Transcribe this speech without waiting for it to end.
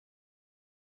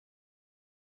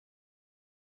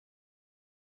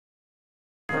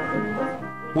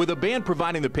With a band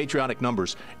providing the patriotic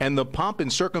numbers and the pomp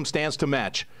and circumstance to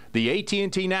match, the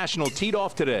AT&T National teed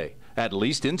off today, at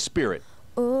least in spirit.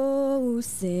 Oh,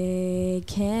 say,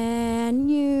 can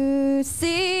you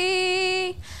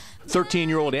see?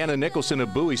 13-year-old Anna Nicholson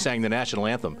of Bowie sang the national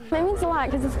anthem. It means a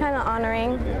lot because it's kind of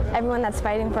honoring everyone that's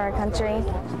fighting for our country.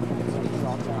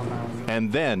 And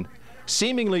then,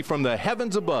 seemingly from the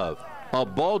heavens above, a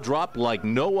ball dropped like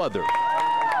no other.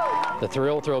 The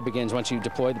thrill begins once you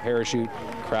deploy the parachute,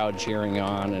 crowd cheering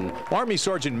on. And Army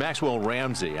Sergeant Maxwell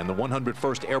Ramsey and the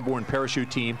 101st Airborne Parachute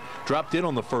Team dropped in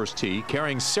on the first tee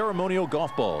carrying ceremonial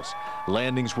golf balls.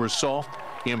 Landings were soft,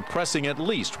 impressing at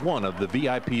least one of the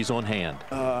VIPs on hand.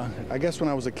 I guess when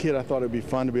I was a kid, I thought it would be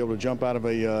fun to be able to jump out of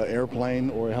a airplane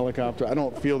or a helicopter. I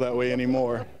don't feel that way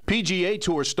anymore. PGA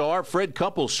Tour star Fred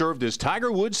Couples served as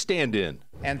Tiger Woods' stand-in.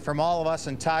 And from all of us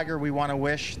in Tiger, we want to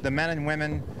wish the men and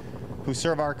women who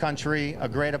serve our country a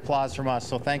great applause from us.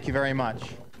 So thank you very much.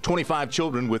 25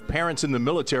 children with parents in the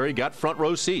military got front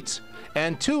row seats.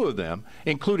 And 2 of them,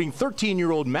 including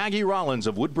 13-year-old Maggie Rollins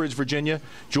of Woodbridge, Virginia,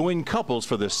 joined Couples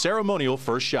for the ceremonial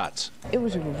first shots. It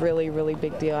was a really, really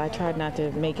big deal. I tried not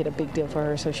to make it a big deal for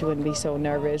her so she wouldn't be so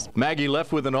nervous. Maggie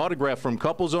left with an autograph from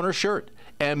Couples on her shirt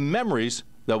and memories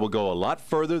that will go a lot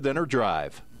further than her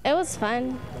drive. It was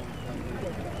fun,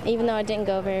 even though it didn't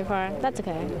go very far. That's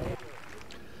okay.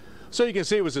 So you can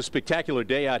see it was a spectacular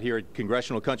day out here at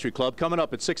Congressional Country Club. Coming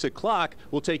up at 6 o'clock,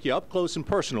 we'll take you up close and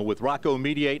personal with Rocco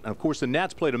Mediate. And of course, the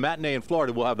Nats played a matinee in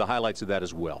Florida. We'll have the highlights of that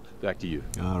as well. Back to you.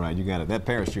 All right, you got it. That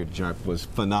parachute jump was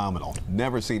phenomenal.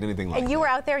 Never seen anything like that. And you were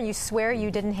out there, you swear you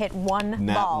didn't hit one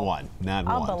ball. Not one.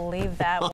 I'll believe that.